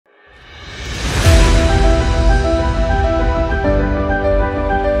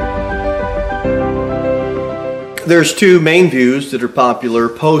there's two main views that are popular: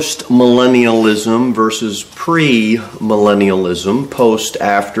 post-millennialism versus pre-millennialism. Post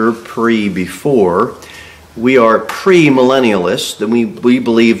after, pre before. We are pre-millennialists, and we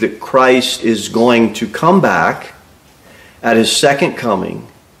believe that Christ is going to come back at his second coming,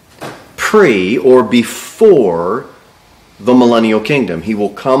 pre or before the millennial kingdom. He will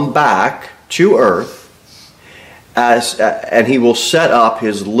come back to earth and he will set up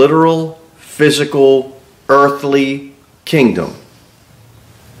his literal, physical, earthly kingdom.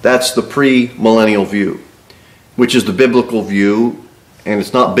 That's the pre-millennial view, which is the biblical view. And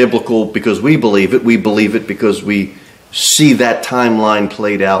it's not biblical because we believe it. We believe it because we see that timeline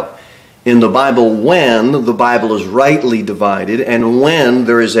played out in the Bible, when the Bible is rightly divided and when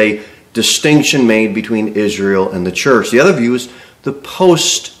there is a distinction made between Israel and the church. The other view is the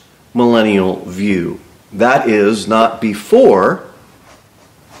post-millennial view. That is not before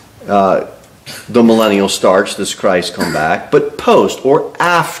the millennial starts, does Christ come back, but post or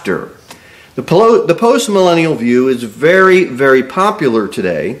after. The post-millennial view is very, very popular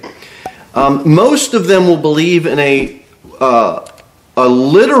today. Most of them will believe in a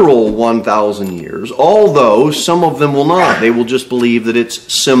literal 1,000 years, although some of them will not. They will just believe that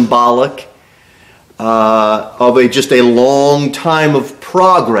it's symbolic of just a long time of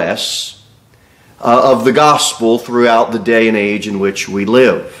progress of the gospel throughout the day and age in which we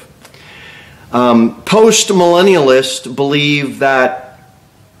live. Post-millennialists believe that,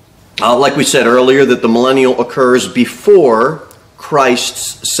 like we said earlier, that the millennial occurs before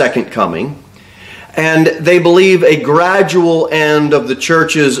Christ's second coming. And they believe a gradual end of the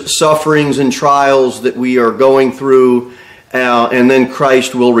church's sufferings and trials that we are going through, and then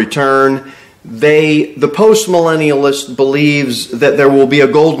Christ will return. The post-millennialist believes that there will be a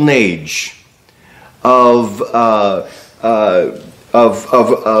golden age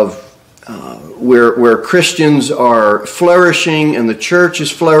where Christians are flourishing and the church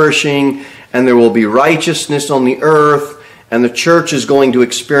is flourishing, and there will be righteousness on the earth, and the church is going to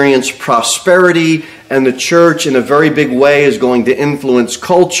experience prosperity, and the church in a very big way is going to influence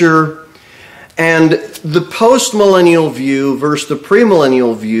culture. And the post-millennial view versus the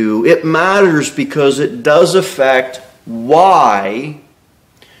premillennial view, it matters because it does affect why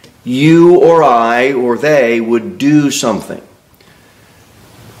you or I or they would do something.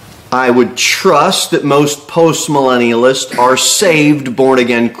 I would trust that most post-millennialists are saved,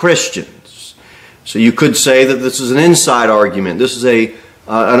 born-again Christians. So you could say that this is an inside argument. This is an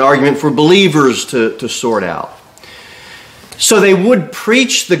argument for believers to sort out. So they would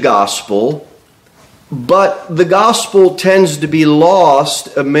preach the gospel, but the gospel tends to be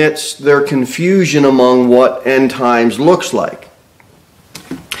lost amidst their confusion among what end times looks like.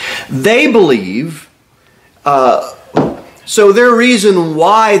 They believe... So their reason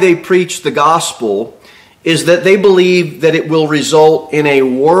why they preach the gospel is that they believe that it will result in a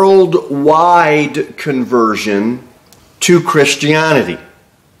worldwide conversion to Christianity.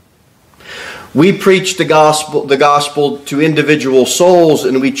 We preach the gospel to individual souls,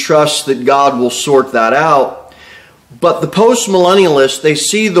 and we trust that God will sort that out. But the post-millennialists, they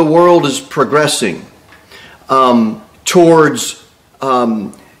see the world as progressing towards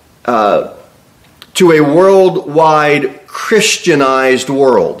to a worldwide Christianized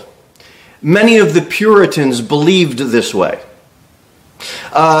world. Many of the Puritans believed this way.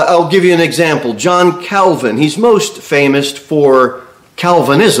 I'll give you an example. John Calvin, he's most famous for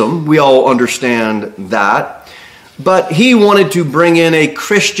Calvinism. We all understand that. But he wanted to bring in a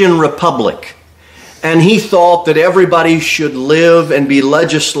Christian republic. And he thought that everybody should live and be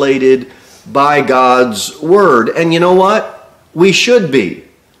legislated by God's word. And you know what? We should be.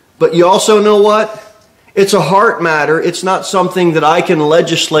 But you also know what? It's a heart matter. It's not something that I can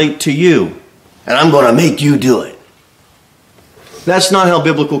legislate to you, and I'm going to make you do it. That's not how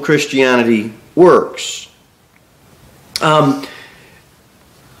biblical Christianity works.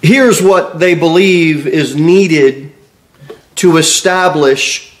 Here's what they believe is needed to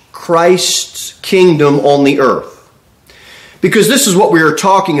establish Christ's kingdom on the earth. Because this is what we are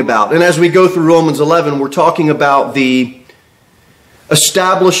talking about. And as we go through Romans 11, we're talking about the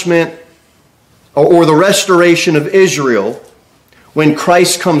establishment or the restoration of Israel when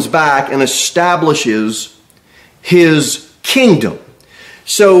Christ comes back and establishes his kingdom.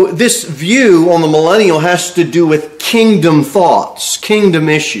 So this view on the millennial has to do with kingdom thoughts, kingdom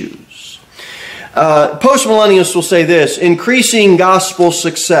issues. Postmillennialists will say this: increasing gospel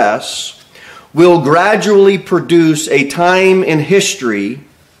success will gradually produce a time in history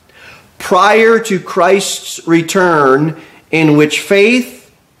prior to Christ's return in which faith,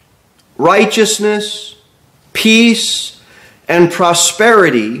 righteousness, peace, and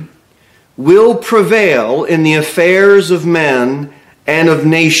prosperity will prevail in the affairs of men and of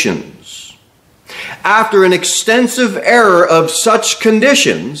nations. After an extensive era of such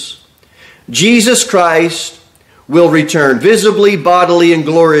conditions, Jesus Christ will return visibly, bodily, and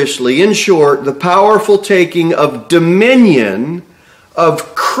gloriously. In short, the powerful taking of dominion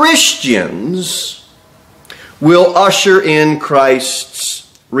of Christians will usher in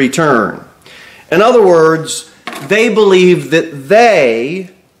Christ's return. In other words, they believe that they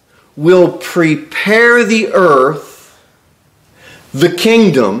will prepare the earth, the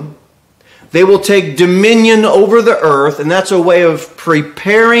kingdom. They will take dominion over the earth, and that's a way of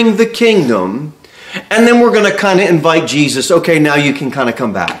preparing the kingdom. And then we're going to kind of invite Jesus, okay, now you can kind of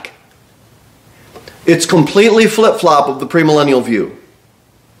come back. It's completely flip-flop of the premillennial view.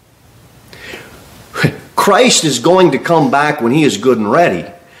 Christ is going to come back when he is good and ready.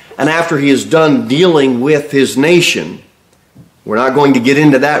 And after he is done dealing with his nation. We're not going to get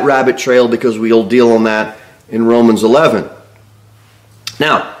into that rabbit trail because we'll deal on that in Romans 11.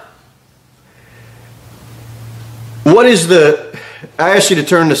 Now, what is the... I asked you to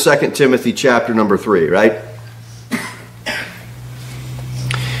turn to 2 Timothy chapter number 3, right?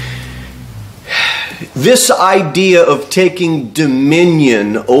 This idea of taking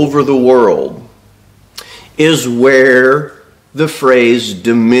dominion over the world is where the phrase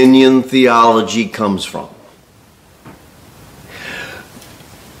dominion theology comes from.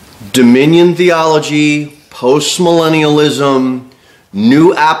 Dominion theology, postmillennialism,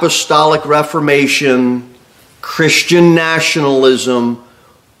 New Apostolic Reformation, Christian nationalism,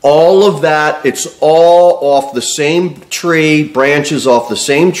 all of that, it's all off the same tree, branches off the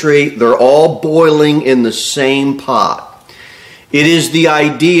same tree. They're all boiling in the same pot. It is the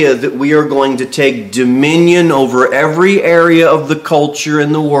idea that we are going to take dominion over every area of the culture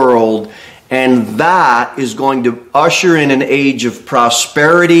in the world, and that is going to usher in an age of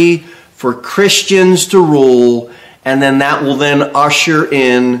prosperity for Christians to rule, and then that will then usher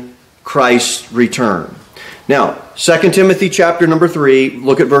in Christ's return. Now, 2 Timothy chapter number 3,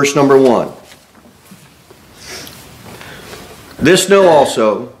 look at verse number 1. This know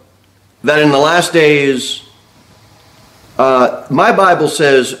also, that in the last days, my Bible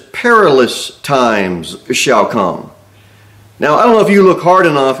says, perilous times shall come. Now, I don't know if you look hard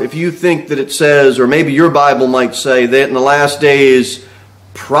enough, if you think that it says, or maybe your Bible might say, that in the last days,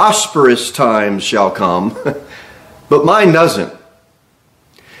 prosperous times shall come. But mine doesn't.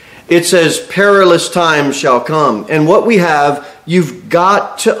 It says, perilous times shall come. And what we have, you've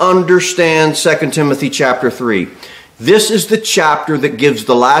got to understand 2 Timothy chapter 3. This is the chapter that gives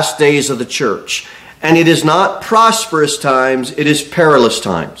the last days of the church. And it is not prosperous times, it is perilous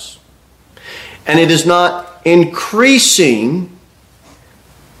times. And it is not increasing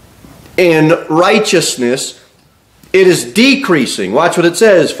in righteousness, it is decreasing. Watch what it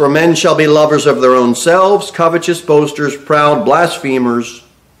says. For men shall be lovers of their own selves, covetous, boasters, proud, blasphemers,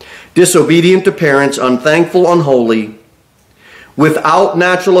 disobedient to parents, unthankful, unholy, without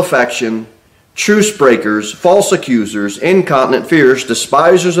natural affection, truce breakers, false accusers, incontinent, fierce,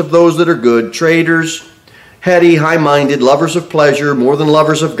 despisers of those that are good, traitors, heady, high-minded, lovers of pleasure more than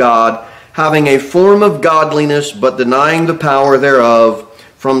lovers of God, having a form of godliness but denying the power thereof.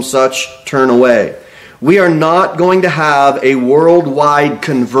 From such turn away. We are not going to have a worldwide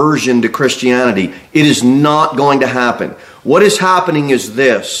conversion to Christianity. It is not going to happen. What is happening is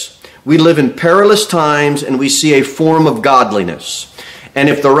this. We live in perilous times and we see a form of godliness. And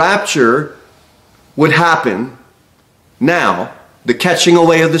if the rapture would happen now, the catching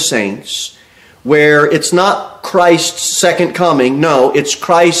away of the saints, where it's not Christ's second coming, no, it's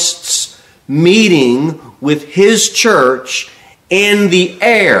Christ's meeting with his church in the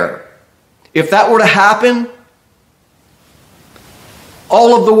air. If that were to happen,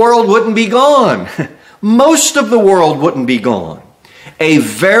 all of the world wouldn't be gone. Most of the world wouldn't be gone. A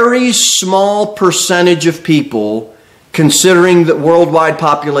very small percentage of people, considering the worldwide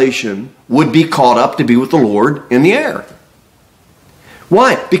population, would be caught up to be with the Lord in the air.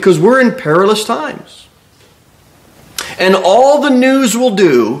 Why? Because we're in perilous times. And all the news will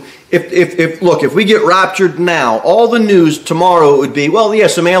do, if we get raptured now, all the news tomorrow would be, well, yeah,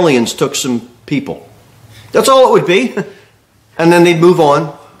 some aliens took some people. That's all it would be. And then they'd move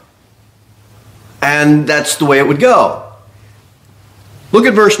on. And that's the way it would go. Look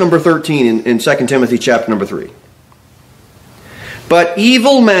at verse number 13 in 2 Timothy chapter number 3. But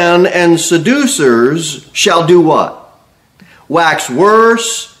evil men and seducers shall do what? Wax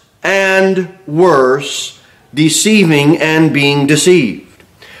worse and worse, deceiving and being deceived.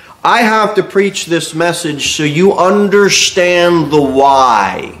 I have to preach this message so you understand the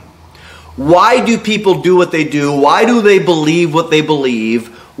why. Why do people do what they do? Why do they believe what they believe?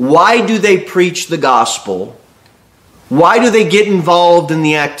 why do they preach the gospel? Why do they get involved in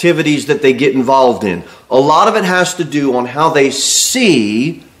the activities that they get involved in? A lot of it has to do on how they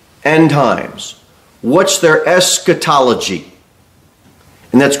see end times. What's their eschatology?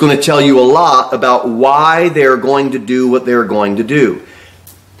 And that's going to tell you a lot about why they're going to do what they're going to do.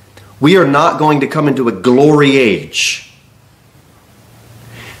 We are not going to come into a glory age.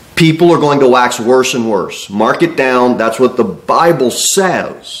 People are going to wax worse and worse. Mark it down. That's what the Bible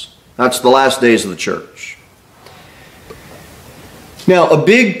says. That's the last days of the church. Now, a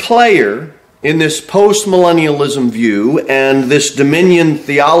big player in this postmillennialism view and this dominion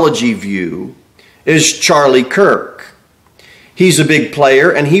theology view is Charlie Kirk. He's a big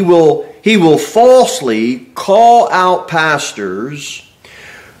player, and he will falsely call out pastors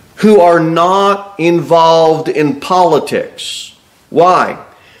who are not involved in politics. Why?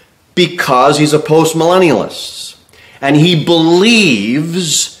 Because he's a postmillennialist. And he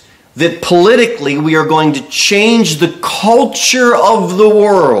believes that politically we are going to change the culture of the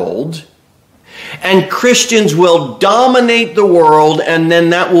world, and Christians will dominate the world, and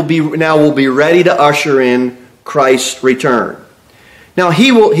then we'll be ready to usher in Christ's return. Now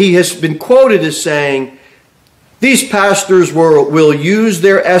he has been quoted as saying, these pastors will use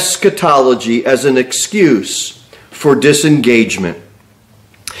their eschatology as an excuse for disengagement.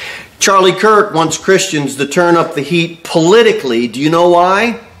 Charlie Kirk wants Christians to turn up the heat politically. Do you know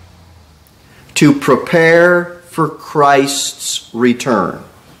why? To prepare for Christ's return.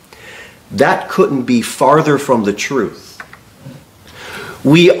 That couldn't be farther from the truth.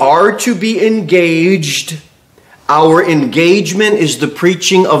 We are to be engaged. Our engagement is the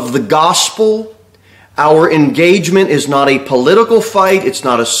preaching of the gospel. Our engagement is not a political fight. It's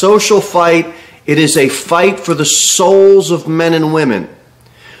not a social fight. It is a fight for the souls of men and women.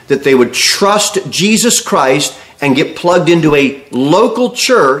 That they would trust Jesus Christ and get plugged into a local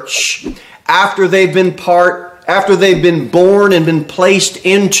church after they've been born and been placed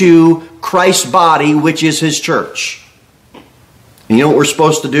into Christ's body, which is His church. And you know what we're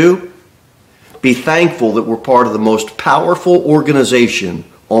supposed to do? Be thankful that we're part of the most powerful organization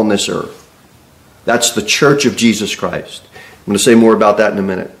on this earth. That's the Church of Jesus Christ. I'm going to say more about that in a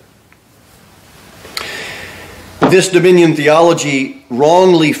minute. This dominion theology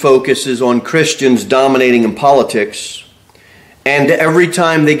wrongly focuses on Christians dominating in politics, and every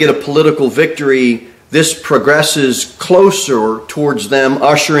time they get a political victory, this progresses closer towards them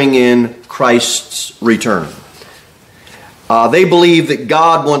ushering in Christ's return. They believe that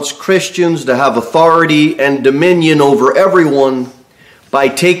God wants Christians to have authority and dominion over everyone by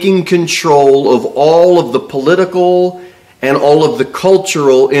taking control of all of the political and all of the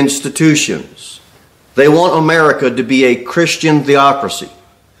cultural institutions. They want America to be a Christian theocracy.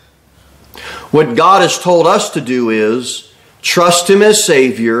 What God has told us to do is trust Him as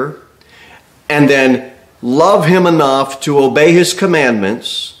Savior, and then love Him enough to obey His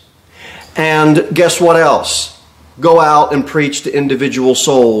commandments. And guess what else? Go out and preach to individual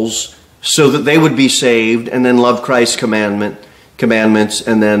souls so that they would be saved, and then love Christ's commandments,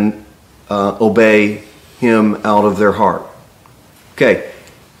 and then obey Him out of their heart. Okay.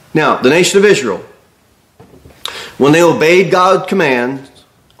 Now, the nation of Israel, when they obeyed God's commands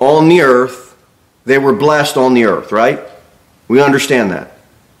on the earth, they were blessed on the earth, right? We understand that.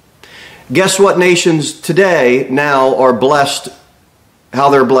 Guess what nations today now are blessed, how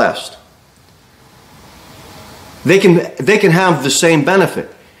they're blessed? They can have the same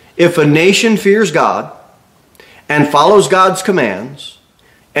benefit. If a nation fears God and follows God's commands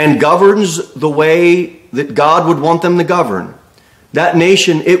and governs the way that God would want them to govern, that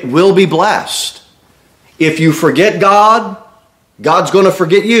nation, it will be blessed. If you forget God, God's going to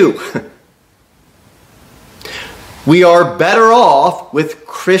forget you. We are better off with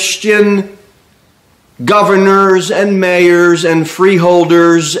Christian governors and mayors and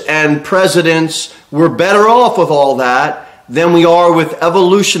freeholders and presidents. We're better off with all that than we are with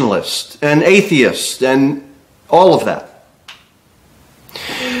evolutionists and atheists and all of that.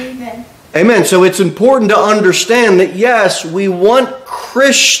 Amen. Amen. So it's important to understand that, yes, we want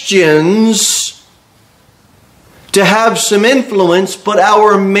Christians to have some influence, but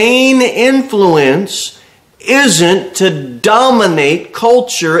our main influence isn't to dominate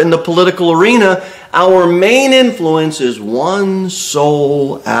culture in the political arena. Our main influence is one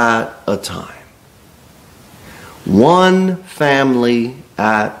soul at a time. One family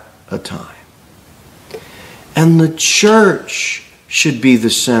at a time. And the church should be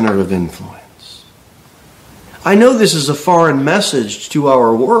the center of influence. I know this is a foreign message to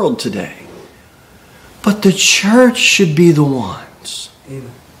our world today, but the church should be the ones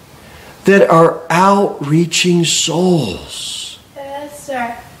that are outreaching souls. Yes,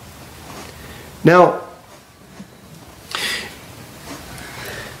 sir. Now,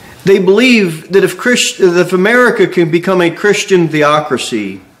 they believe that if America can become a Christian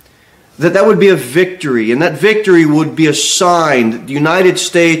theocracy, that would be a victory, and that victory would be a sign that the United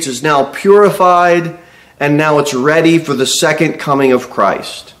States is now purified and now it's ready for the second coming of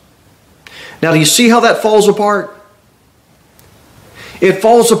Christ. Now, do you see how that falls apart? It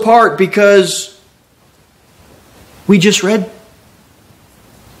falls apart because we just read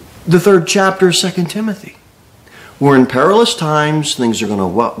the 3rd chapter of 2 Timothy. We're in perilous times. Things are going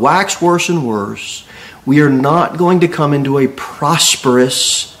to wax worse and worse. We are not going to come into a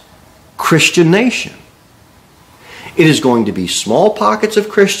prosperous Christian nation. It is going to be small pockets of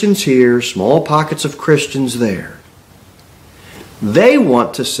Christians here, small pockets of Christians there. They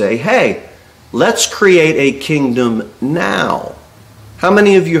want to say, hey, let's create a kingdom now. How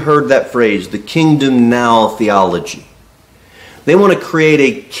many of you heard that phrase, the kingdom now theology? They want to create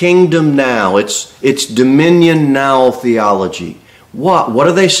a kingdom now. It's dominion now theology. What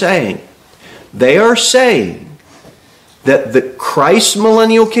are they saying? They are saying that the Christ's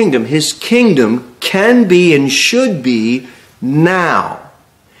millennial kingdom, His kingdom, can be and should be now.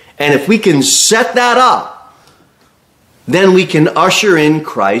 And if we can set that up, then we can usher in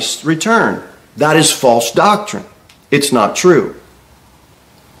Christ's return. That is false doctrine. It's not true.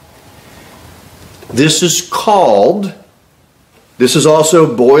 This is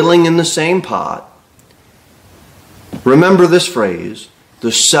also boiling in the same pot. Remember this phrase,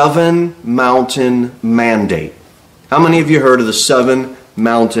 the 7 mountain mandate. How many of you heard of the 7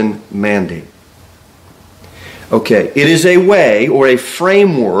 mountain mandate? Okay, it is a way or a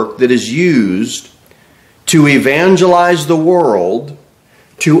framework that is used to evangelize the world,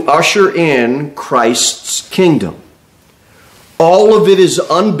 to usher in Christ's kingdom. All of it is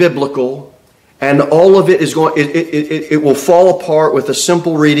unbiblical. And all of it is going. It will fall apart with a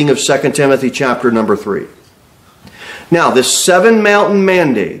simple reading of 2 Timothy chapter number 3. Now, this 7 mountain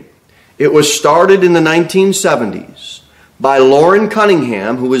mandate, it was started in the 1970s by Loren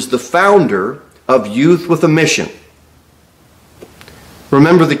Cunningham, who is the founder of Youth with a Mission.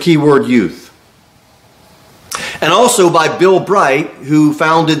 Remember the key word youth. And also by Bill Bright, who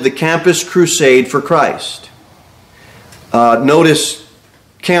founded the Campus Crusade for Christ. Notice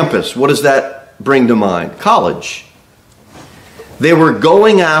campus. What does that bring to mind? College. They were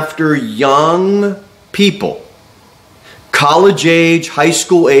going after young people, college age, high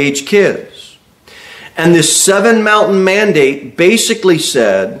school age kids. And this 7 mountain mandate basically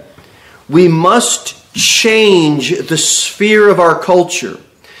said we must change the sphere of our culture.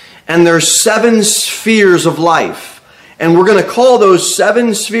 And there's 7 spheres of life. And we're going to call those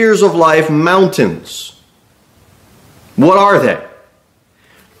 7 spheres of life mountains. What are they?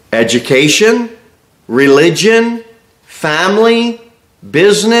 Education, religion, family,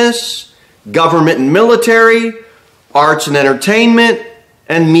 business, government and military, arts and entertainment,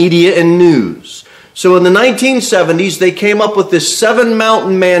 and media and news. So in the 1970s, they came up with this 7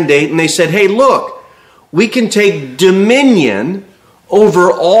 mountain mandate, and they said, hey, look, we can take dominion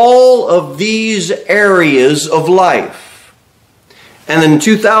over all of these areas of life. And in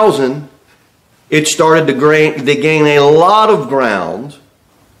 2000, it started to gain a lot of ground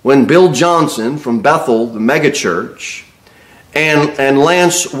when Bill Johnson from Bethel, the megachurch, and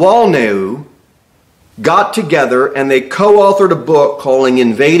Lance Walneau got together and they co-authored a book calling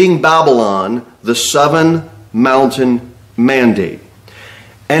Invading Babylon, the 7 Mountain Mandate.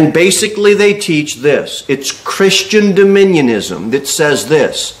 And basically they teach this. It's Christian dominionism that says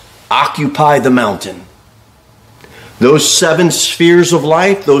this: occupy the mountain. Those 7 spheres of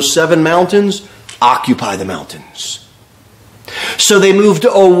life, those 7 mountains, occupy the mountains. So they moved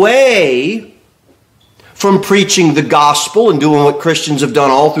away from preaching the gospel and doing what Christians have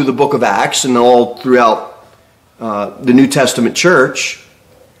done all through the book of Acts and all throughout the New Testament church.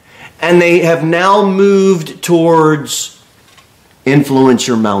 And they have now moved towards influence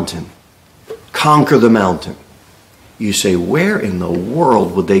your mountain. Conquer the mountain. You say, where in the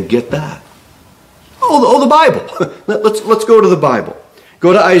world would they get that? Oh, the Bible. Let's go to the Bible.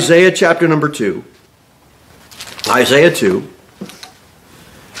 Go to Isaiah chapter number 2. Isaiah 2.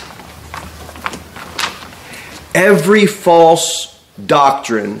 Every false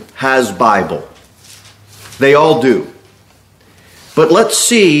doctrine has Bible. They all do. But let's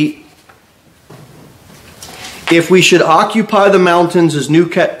see if we should occupy the mountains as New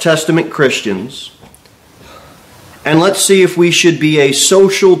Testament Christians. And let's see if we should be a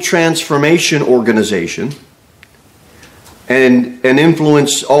social transformation organization and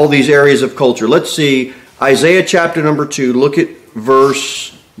influence all these areas of culture. Let's see Isaiah chapter number 2. Look at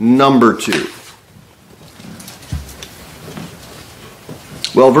verse number 2.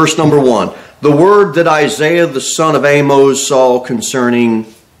 Well, verse number 1. the word that Isaiah the son of Amos saw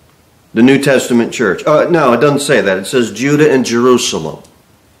concerning the New Testament church. No, it doesn't say that. It says Judah and Jerusalem.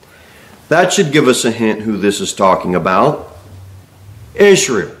 That should give us a hint who this is talking about.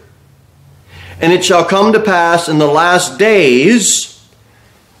 Israel. And it shall come to pass in the last days.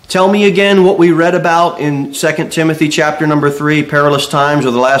 Tell me again what we read about in 2 Timothy chapter number 3, perilous times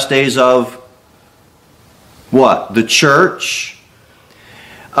or the last days of what? The church.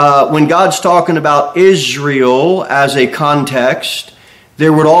 When God's talking about Israel as a context,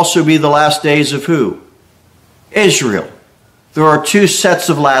 there would also be the last days of who? Israel. There are two sets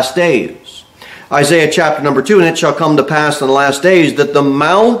of last days. Isaiah chapter number 2, and it shall come to pass in the last days that the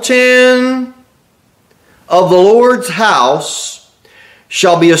mountain of the Lord's house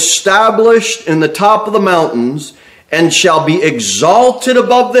shall be established in the top of the mountains and shall be exalted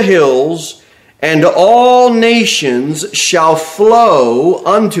above the hills, and all nations shall flow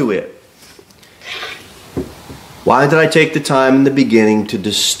unto it. Why did I take the time in the beginning to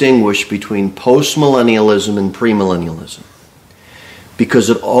distinguish between postmillennialism and premillennialism? Because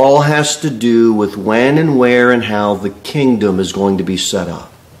it all has to do with when and where and how the kingdom is going to be set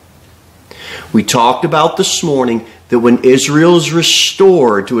up. We talked about this morning that when Israel is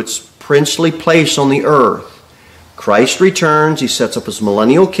restored to its princely place on the earth, Christ returns, he sets up his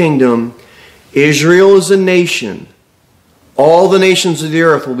millennial kingdom. Israel is a nation. All the nations of the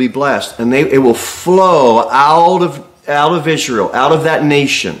earth will be blessed, and it will flow out of Israel, out of that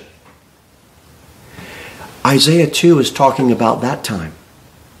nation. Isaiah 2 is talking about that time.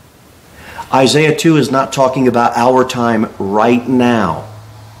 Isaiah 2 is not talking about our time right now.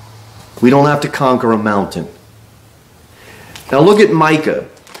 We don't have to conquer a mountain. Now look at Micah.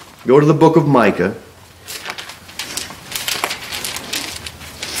 Go to the book of Micah.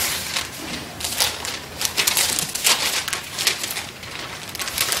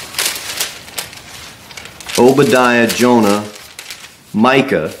 Obadiah, Jonah,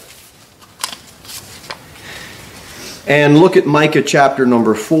 Micah. And look at Micah chapter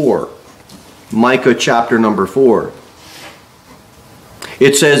number 4. Micah chapter number 4.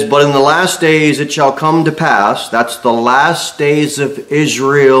 It says, but in the last days it shall come to pass, that's the last days of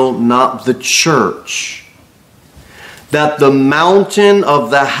Israel, not the church, that the mountain of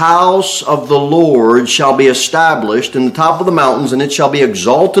the house of the Lord shall be established in the top of the mountains, and it shall be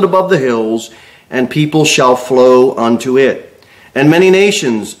exalted above the hills, and people shall flow unto it. And many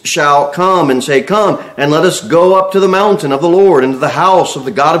nations shall come and say, come, and let us go up to the mountain of the Lord, into the house of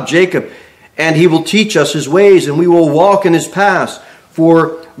the God of Jacob, and he will teach us his ways, and we will walk in his paths.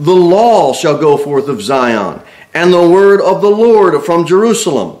 For the law shall go forth of Zion, and the word of the Lord from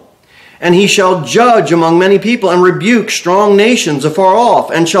Jerusalem. And he shall judge among many people, and rebuke strong nations afar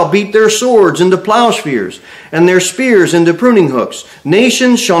off, and shall beat their swords into plowshares, and their spears into pruning hooks.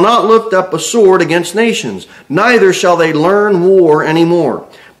 Nations shall not lift up a sword against nations, neither shall they learn war any more.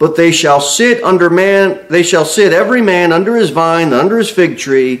 But they shall sit every man under his vine, under his fig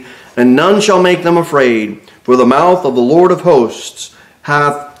tree, and none shall make them afraid, for the mouth of the Lord of hosts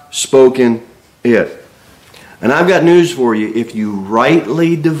hath spoken it. And I've got news for you. If you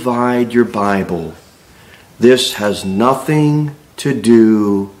rightly divide your Bible, this has nothing to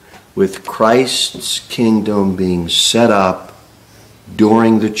do with Christ's kingdom being set up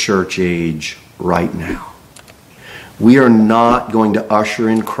during the church age right now. We are not going to usher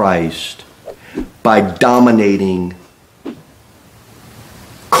in Christ by dominating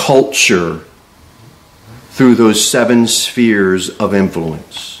culture through those 7 spheres of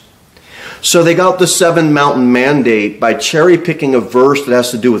influence. So they got the 7 mountain mandate by cherry picking a verse that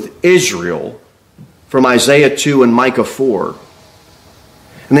has to do with Israel from Isaiah 2 and Micah 4.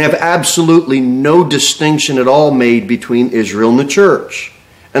 And they have absolutely no distinction at all made between Israel and the church.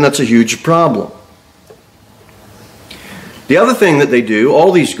 And that's a huge problem. The other thing that they do,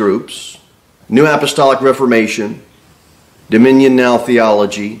 all these groups, New Apostolic Reformation, Dominion Now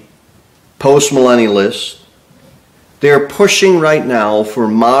Theology, Postmillennialists, they're pushing right now for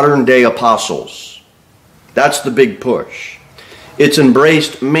modern day apostles. That's the big push. It's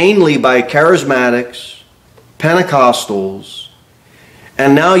embraced mainly by charismatics, Pentecostals,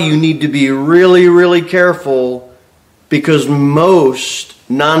 and now you need to be really, really careful because most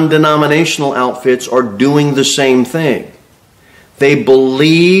non-denominational outfits are doing the same thing. They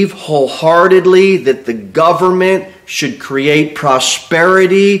believe wholeheartedly that the government should create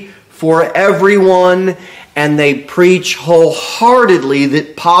prosperity for everyone, and they preach wholeheartedly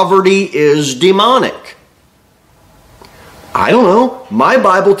that poverty is demonic. I don't know. My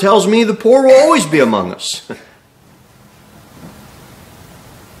Bible tells me the poor will always be among us.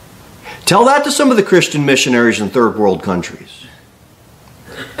 Tell that to some of the Christian missionaries in third world countries.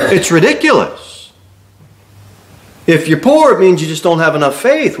 It's ridiculous. If you're poor, it means you just don't have enough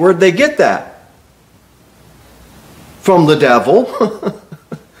faith. Where'd they get that? From the devil.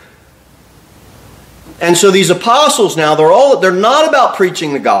 And so these apostles now, they're not about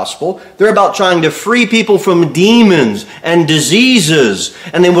preaching the gospel. They're about trying to free people from demons and diseases.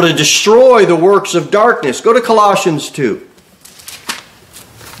 And they want to destroy the works of darkness. Go to Colossians 2.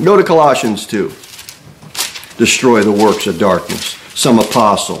 Go to Colossians 2. Destroy the works of darkness. Some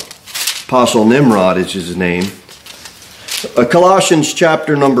apostle. Apostle Nimrod is his name. Colossians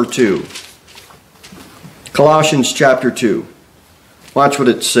chapter number 2. Colossians chapter 2. Watch what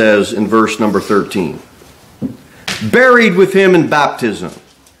it says in verse number 13. Buried with him in baptism,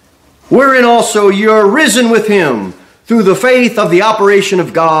 wherein also you are risen with him through the faith of the operation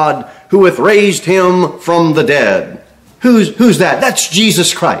of God, who hath raised him from the dead. Who's that? That's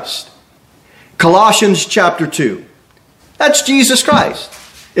Jesus Christ. Colossians chapter 2. That's Jesus Christ.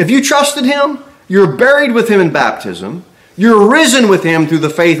 If you trusted him, you're buried with him in baptism. You're risen with him through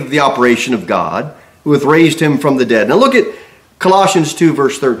the faith of the operation of God, who hath raised him from the dead. Now look at Colossians 2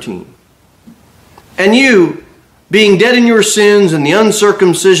 verse 13. And you, being dead in your sins and the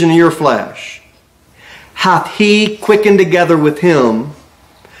uncircumcision of your flesh, hath he quickened together with him,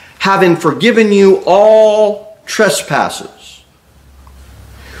 having forgiven you all trespasses,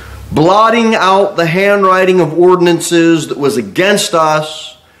 blotting out the handwriting of ordinances that was against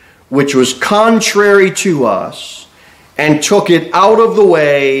us, which was contrary to us, and took it out of the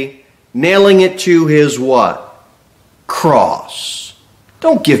way, nailing it to his what? Cross.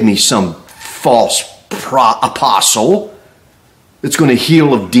 Don't give me some false apostle that's going to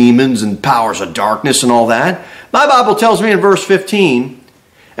heal of demons and powers of darkness and all that. My Bible tells me in verse 15,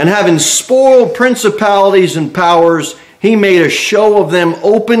 and having spoiled principalities and powers, he made a show of them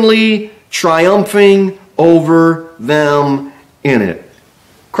openly, triumphing over them in it.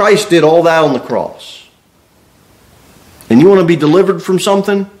 Christ did all that on the cross. And you want to be delivered from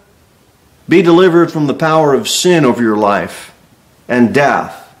something? Be delivered from the power of sin over your life and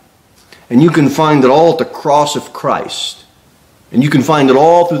death. And you can find it all at the cross of Christ. And you can find it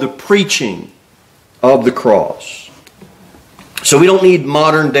all through the preaching of the cross. So we don't need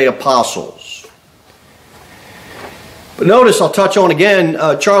modern day apostles. But notice, I'll touch on again,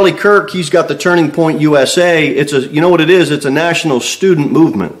 Charlie Kirk, he's got the Turning Point USA. You know what it is? It's a national student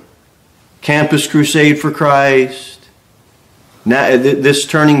movement. Campus Crusade for Christ. This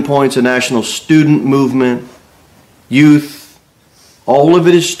Turning Point's a national student movement. Youth. All of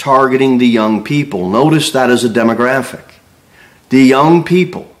it is targeting the young people. Notice that as a demographic. The young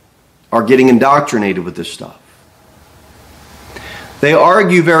people are getting indoctrinated with this stuff. They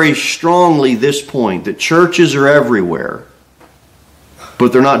argue very strongly this point, that churches are everywhere,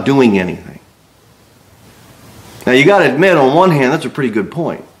 but they're not doing anything. Now you got to admit, on one hand, that's a pretty good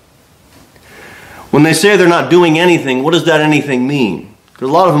point. When they say they're not doing anything, what does that anything mean? Because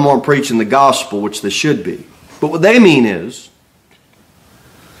a lot of them aren't preaching the gospel, which they should be. But what they mean is,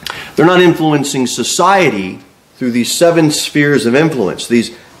 they're not influencing society through these 7 spheres of influence,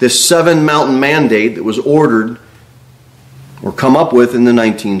 this 7 mountain mandate that was ordered or come up with in the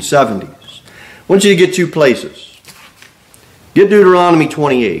 1970s. I want you to get 2 places. Get Deuteronomy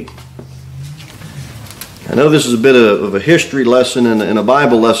 28. I know this is a bit of a history lesson and a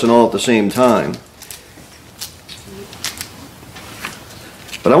Bible lesson all at the same time.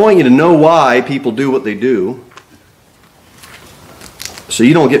 But I want you to know why people do what they do, so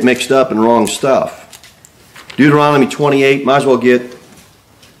you don't get mixed up in wrong stuff. Deuteronomy 28, might as well get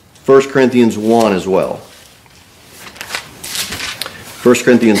 1 Corinthians 1 as well. 1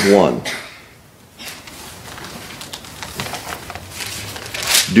 Corinthians 1.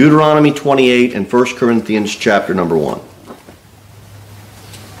 Deuteronomy 28 and 1 Corinthians chapter number 1.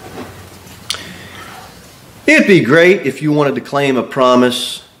 It'd be great if you wanted to claim a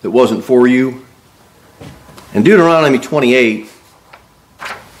promise that wasn't for you. In Deuteronomy 28,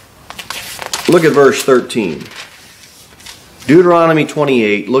 look at verse 13. Deuteronomy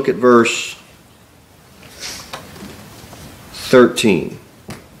 28, look at verse 13.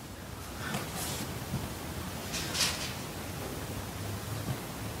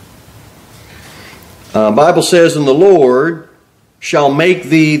 Bible says, and the Lord shall make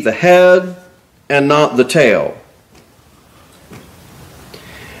thee the head and not the tail.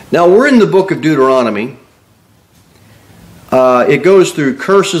 Now we're in the book of Deuteronomy. It goes through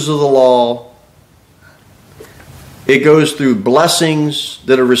curses of the law. It goes through blessings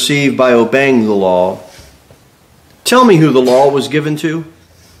that are received by obeying the law. Tell me who the law was given to?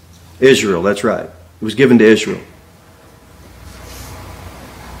 Israel, that's right. It was given to Israel.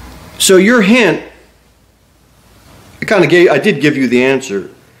 So your hint, I did give you the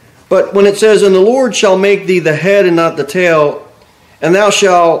answer. But when it says, and the Lord shall make thee the head and not the tail, and thou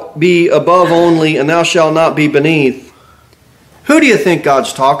shalt be above only, and thou shalt not be beneath. Who do you think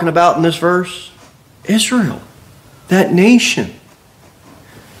God's talking about in this verse? Israel, that nation.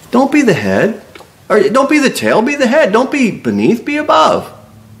 Don't be the head, or don't be the tail, be the head. Don't be beneath, be above.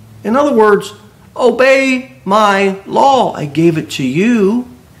 In other words, obey my law. I gave it to you.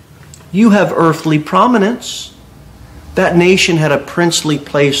 You have earthly prominence. That nation had a princely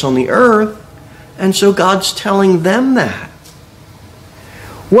place on the earth, and so God's telling them that.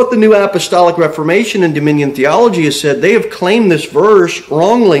 What the New Apostolic Reformation and Dominion Theology has said, they have claimed this verse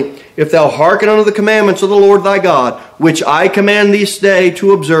wrongly. If thou hearken unto the commandments of the Lord thy God, which I command thee this day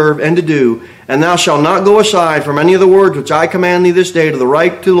to observe and to do, and thou shalt not go aside from any of the words which I command thee this day to the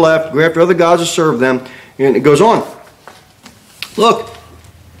right, to the left, go after other gods to serve them. And it goes on. Look,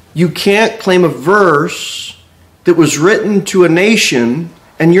 you can't claim a verse that was written to a nation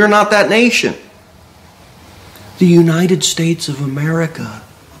and you're not that nation. The United States of America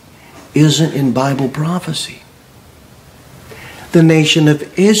isn't in Bible prophecy. The nation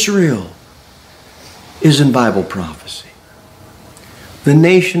of Israel is in Bible prophecy. The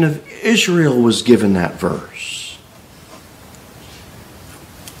nation of Israel was given that verse.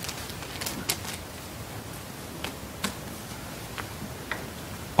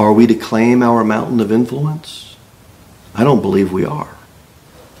 Are we to claim our mountain of influence? I don't believe we are.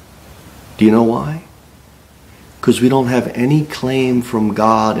 Do you know why? Because we don't have any claim from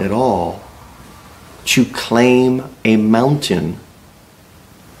God at all to claim a mountain.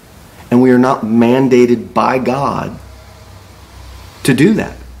 And we are not mandated by God to do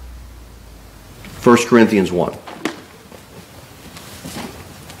that. 1 Corinthians 1.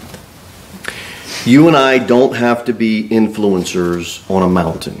 You and I don't have to be influencers on a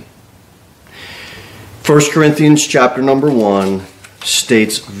mountain. 1 Corinthians chapter number 1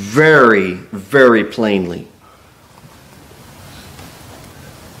 states very, very plainly.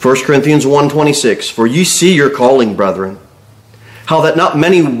 1 Corinthians 1:26, for ye see your calling, brethren, how that not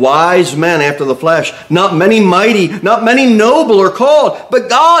many wise men after the flesh, not many mighty, not many noble are called, but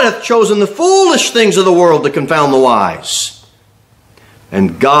God hath chosen the foolish things of the world to confound the wise.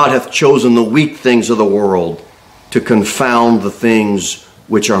 And God hath chosen the weak things of the world to confound the things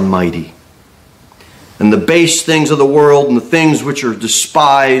which are mighty. And the base things of the world and the things which are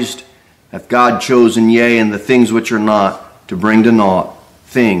despised hath God chosen, yea, and the things which are not, to bring to naught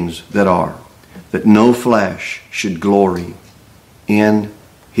things that are, that no flesh should glory in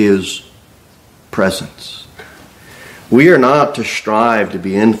his presence. We are not to strive to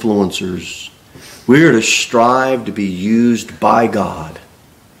be influencers. We are to strive to be used by God.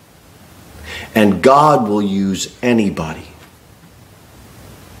 And God will use anybody.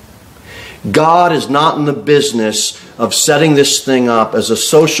 God is not in the business of setting this thing up as a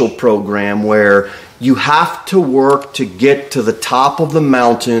social program where you have to work to get to the top of the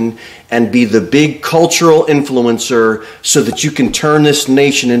mountain and be the big cultural influencer so that you can turn this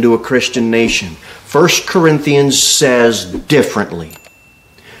nation into a Christian nation. 1 Corinthians says differently.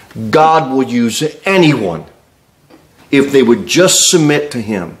 God will use anyone if they would just submit to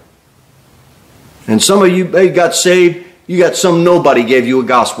him. And some of you, they got saved. You got some nobody gave you a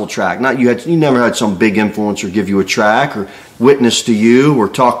gospel tract. You never had some big influencer give you a tract or witness to you or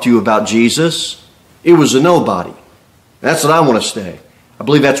talk to you about Jesus. It was a nobody. That's what I want to stay. I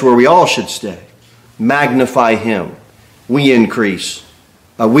believe that's where we all should stay. Magnify him. We increase.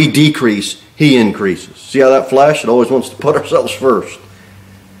 We decrease. He increases. See how that flesh, it always wants to put ourselves first.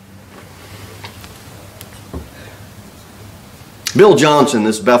 Bill Johnson,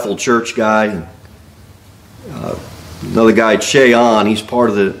 this Bethel church guy, another guy, Cheon, he's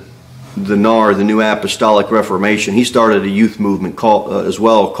part of the NAR, the New Apostolic Reformation. He started a youth movement as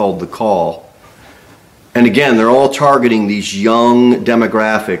well called The Call. And again, they're all targeting these young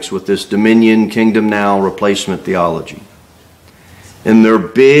demographics with this Dominion, Kingdom Now replacement theology. And their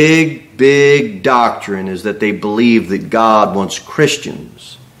big, big doctrine is that they believe that God wants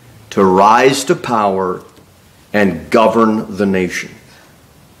Christians to rise to power and govern the nation.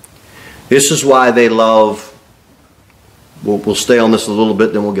 This is why they love, we'll stay on this a little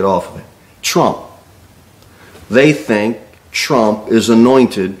bit, then we'll get off of it, Trump. They think Trump is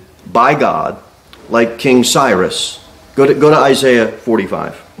anointed by God like King Cyrus. Go to Isaiah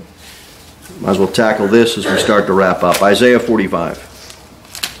 45. Might as well tackle this as we start to wrap up. Isaiah 45.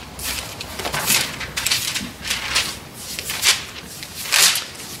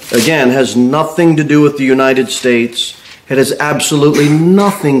 Again, has nothing to do with the United States. It has absolutely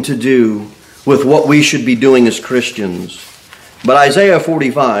nothing to do with what we should be doing as Christians. But Isaiah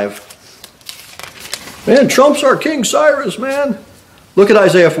 45, man, Trump's our King Cyrus, man. Look at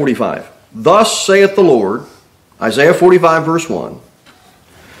Isaiah 45. Thus saith the Lord, Isaiah 45 verse 1,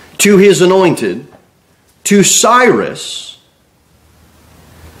 to his anointed, to Cyrus,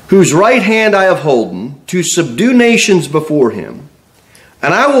 whose right hand I have holden, to subdue nations before him.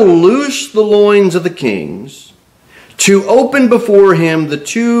 And I will loose the loins of the kings, to open before him the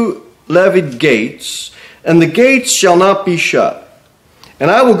two-leaved gates, and the gates shall not be shut. And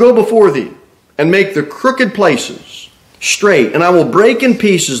I will go before thee, and make the crooked places straight, and I will break in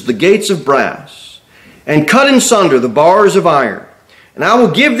pieces the gates of brass, and cut in sunder the bars of iron. And I will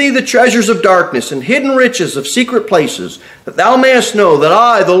give thee the treasures of darkness, and hidden riches of secret places, that thou mayest know that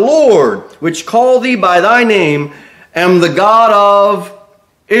I, the Lord, which call thee by thy name, am the God of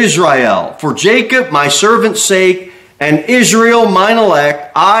Israel. For Jacob my servant's sake, and Israel mine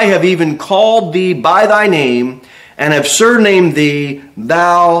elect, I have even called thee by thy name, and have surnamed thee,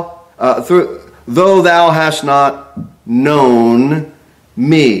 though thou hast not known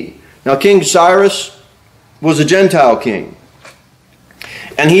me. Now King Cyrus was a Gentile king,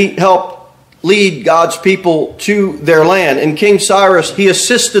 and he helped lead God's people to their land. And King Cyrus, he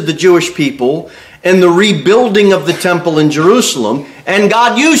assisted the Jewish people in the rebuilding of the temple in Jerusalem, and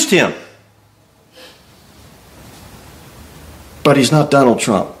God used him. But he's not Donald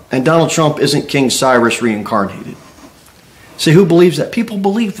Trump, and Donald Trump isn't King Cyrus reincarnated. See, who believes that? People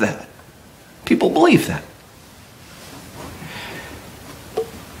believe that. People believe that.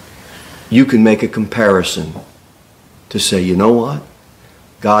 You can make a comparison to say, you know what?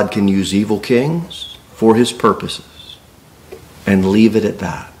 God can use evil kings for his purposes, and leave it at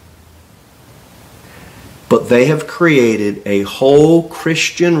that. But they have created a whole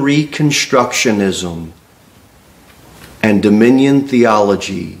Christian reconstructionism and dominion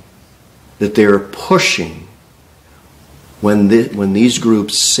theology that they're pushing when these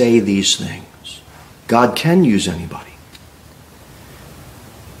groups say these things. God can use anybody.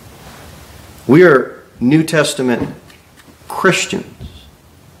 We are New Testament Christians.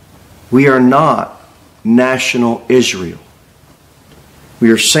 We are not national Israel.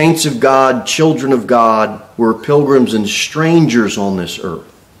 We are saints of God, children of God. We're pilgrims and strangers on this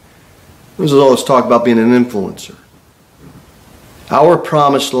earth. There's all this talk about being an influencer. Our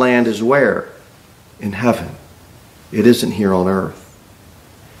promised land is where? In heaven. It isn't here on earth.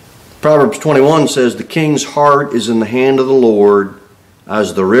 Proverbs 21 says, the king's heart is in the hand of the Lord,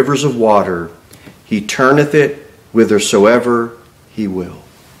 as the rivers of water. He turneth it whithersoever he will.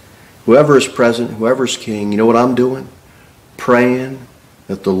 Whoever is present, whoever is king, you know what I'm doing? Praying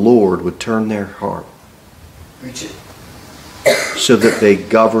that the Lord would turn their heart so that they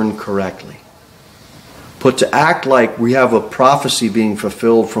govern correctly. But to act like we have a prophecy being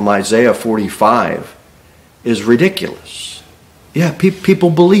fulfilled from Isaiah 45 is ridiculous. Yeah, people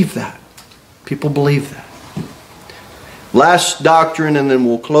believe that. People believe that. Last doctrine, and then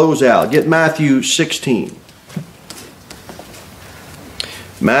we'll close out. Get Matthew 16.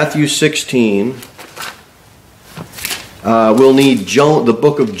 Matthew 16. We'll need the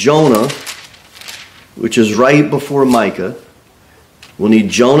book of Jonah, which is right before Micah. We'll need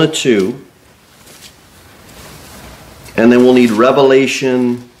Jonah 2. And then we'll need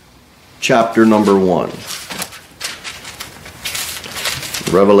Revelation chapter number 1.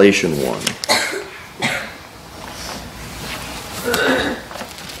 Revelation 1.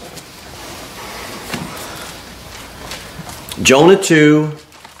 Jonah 2,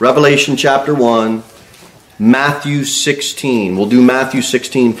 Revelation chapter 1, Matthew 16. We'll do Matthew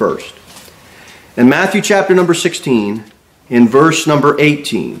 16 first. In Matthew chapter number 16, in verse number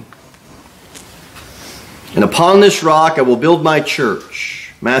 18. And upon this rock I will build my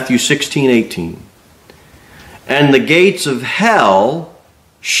church. Matthew 16:18. And the gates of hell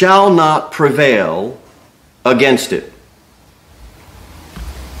shall not prevail against it.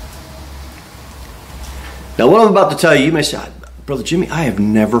 Now what I'm about to tell you, you may say, Brother Jimmy, I have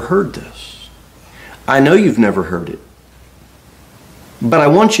never heard this. I know you've never heard it. But I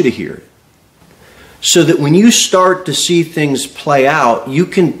want you to hear it. So that when you start to see things play out, you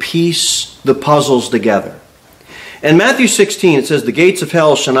can piece the puzzles together. In Matthew 16, it says, the gates of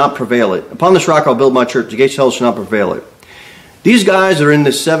hell shall not prevail it. Upon this rock I'll build my church. The gates of hell shall not prevail it. These guys are in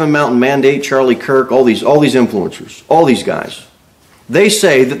this 7 Mountain Mandate, Charlie Kirk, all these influencers, all these guys. They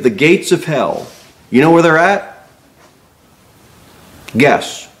say that the gates of hell, you know where they're at?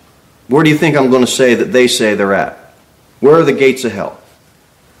 Guess. Where do you think I'm going to say that they say they're at? Where are the gates of hell?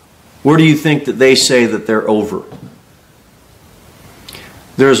 Where do you think that they say that they're over?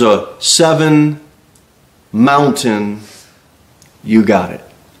 There's a 7 mountain, you got it,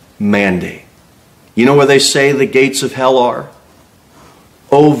 mandate. You know where they say the gates of hell are?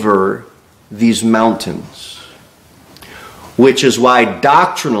 Over these mountains. which is why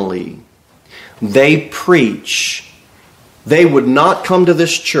doctrinally they preach. They would not come to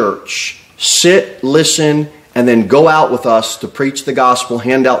this church, sit, listen, and then go out with us to preach the gospel,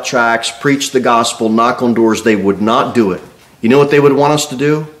 hand out tracts, preach the gospel, knock on doors. They would not do it. You know what they would want us to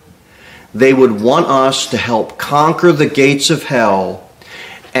do? They would want us to help conquer the gates of hell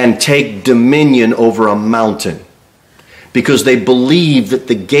and take dominion over a mountain. Because they believe that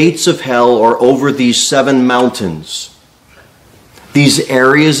the gates of hell are over these 7 mountains. These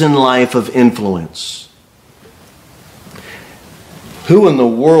areas in life of influence. Who in the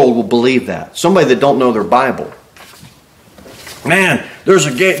world will believe that? Somebody that don't know their Bible. Man, there's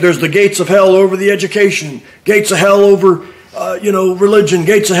the gates of hell over the education, gates of hell over religion,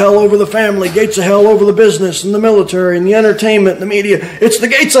 gates of hell over the family, gates of hell over the business and the military and the entertainment and the media. It's the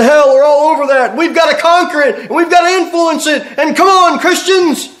gates of hell are all over that. We've got to conquer it and we've got to influence it. And come on,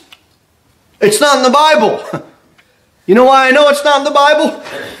 Christians. It's not in the Bible. You know why I know it's not in the Bible?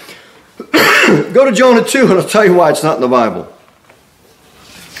 Go to Jonah 2 and I'll tell you why it's not in the Bible.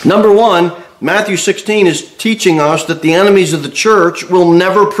 Number 1, Matthew 16 is teaching us that the enemies of the church will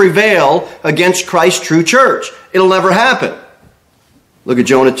never prevail against Christ's true church. It'll never happen. Look at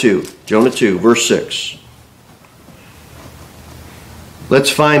Jonah 2. Jonah 2, verse 6. Let's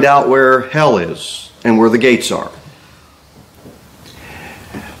find out where hell is and where the gates are.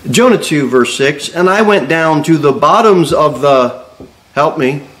 Jonah 2, verse 6. And I went down to the bottoms of the, help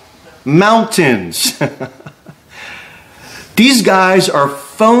me, mountains. These guys are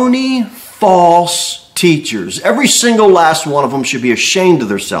phony, false teachers. Every single last one of them should be ashamed of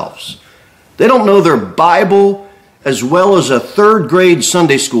themselves. They don't know their Bible as well as a 3rd grade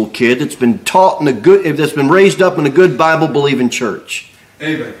Sunday school kid that's been taught that's been raised up in a good Bible-believing church.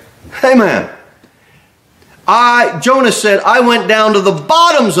 Amen. Amen. Jonah said, I went down to the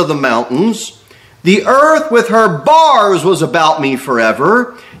bottoms of the mountains. The earth with her bars was about me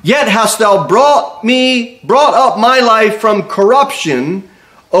forever. Yet hast thou brought up my life from corruption,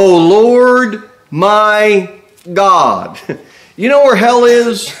 O Lord my God. You know where hell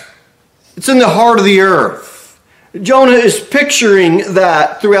is? It's in the heart of the earth. Jonah is picturing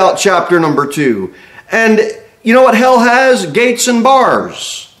that throughout chapter number 2. And you know what hell has? Gates and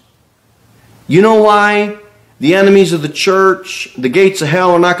bars. You know why the enemies of the church, the gates of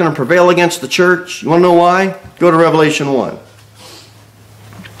hell, are not going to prevail against the church? You want to know why? Go to Revelation 1.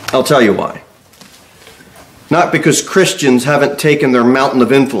 I'll tell you why. Not because Christians haven't taken their mountain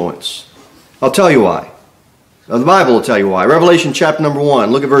of influence. I'll tell you why. The Bible will tell you why. Revelation chapter number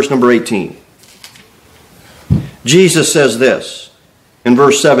 1. Look at verse number 18. Jesus says this in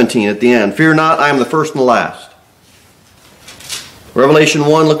verse 17 at the end. Fear not, I am the first and the last. Revelation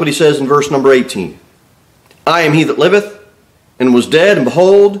 1, look what he says in verse number 18. I am he that liveth and was dead, and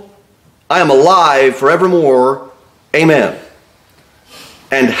behold, I am alive forevermore. Amen.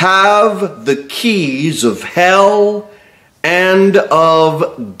 And have the keys of hell and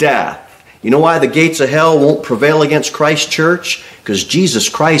of death. You know why the gates of hell won't prevail against Christ's church? Because Jesus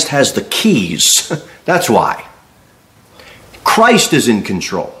Christ has the keys. That's why. Christ is in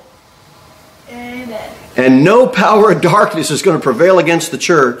control. Amen. And no power of darkness is going to prevail against the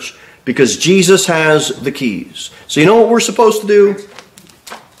church because Jesus has the keys. So you know what we're supposed to do?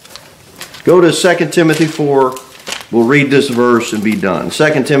 Go to 2 Timothy 4. We'll read this verse and be done.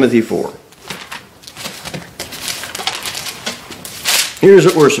 2 Timothy 4. Here's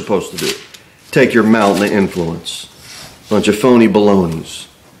what we're supposed to do. Take your mountain of influence. Bunch of phony balonies.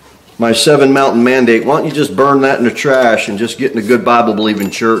 My 7 mountain mandate, why don't you just burn that in the trash and just get in a good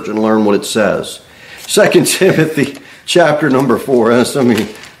Bible-believing church and learn what it says. 2 Timothy chapter number 4. Some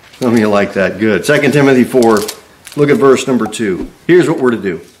of you like that. Good. 2 Timothy 4. Look at verse number 2. Here's what we're to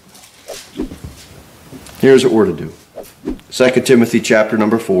do. Here's what we're to do. 2 Timothy chapter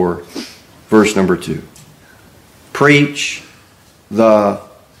number 4, verse number 2. Preach the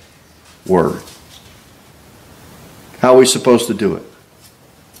word. How are we supposed to do it?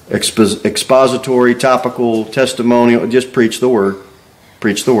 Expository, topical, testimonial. Just preach the word.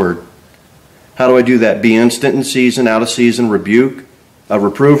 Preach the word. How do I do that? Be instant in season, out of season, reprove,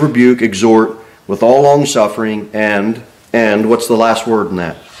 rebuke, exhort with all long suffering, and what's the last word in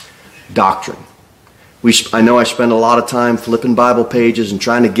that? Doctrine. I know I spend a lot of time flipping Bible pages and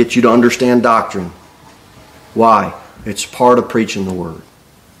trying to get you to understand doctrine. Why? It's part of preaching the word.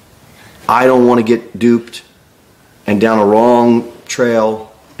 I don't want to get duped and down a wrong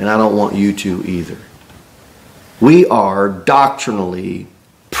trail, and I don't want you to either. We are doctrinally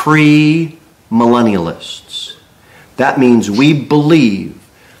pre-millennialists. That means we believe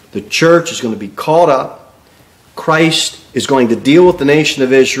the church is going to be caught up. Christ is going to deal with the nation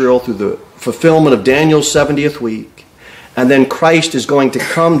of Israel through the fulfillment of Daniel's 70th week. And then Christ is going to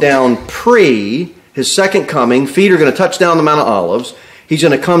come down his second coming. Feet are going to touch down the Mount of Olives. He's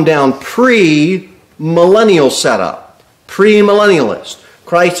going to come down millennial setup, premillennialist.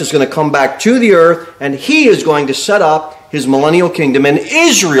 Christ is going to come back to the earth, and he is going to set up his millennial kingdom, and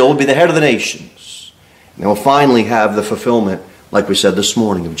Israel will be the head of the nations. And we'll finally have the fulfillment, like we said this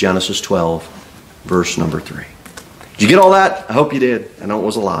morning, of Genesis 12, verse number 3. Did you get all that? I hope you did. I know it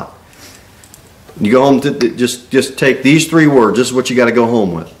was a lot. You go home to just take these 3 words. This is what you got to go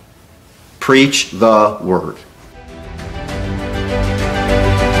home with. Preach the word.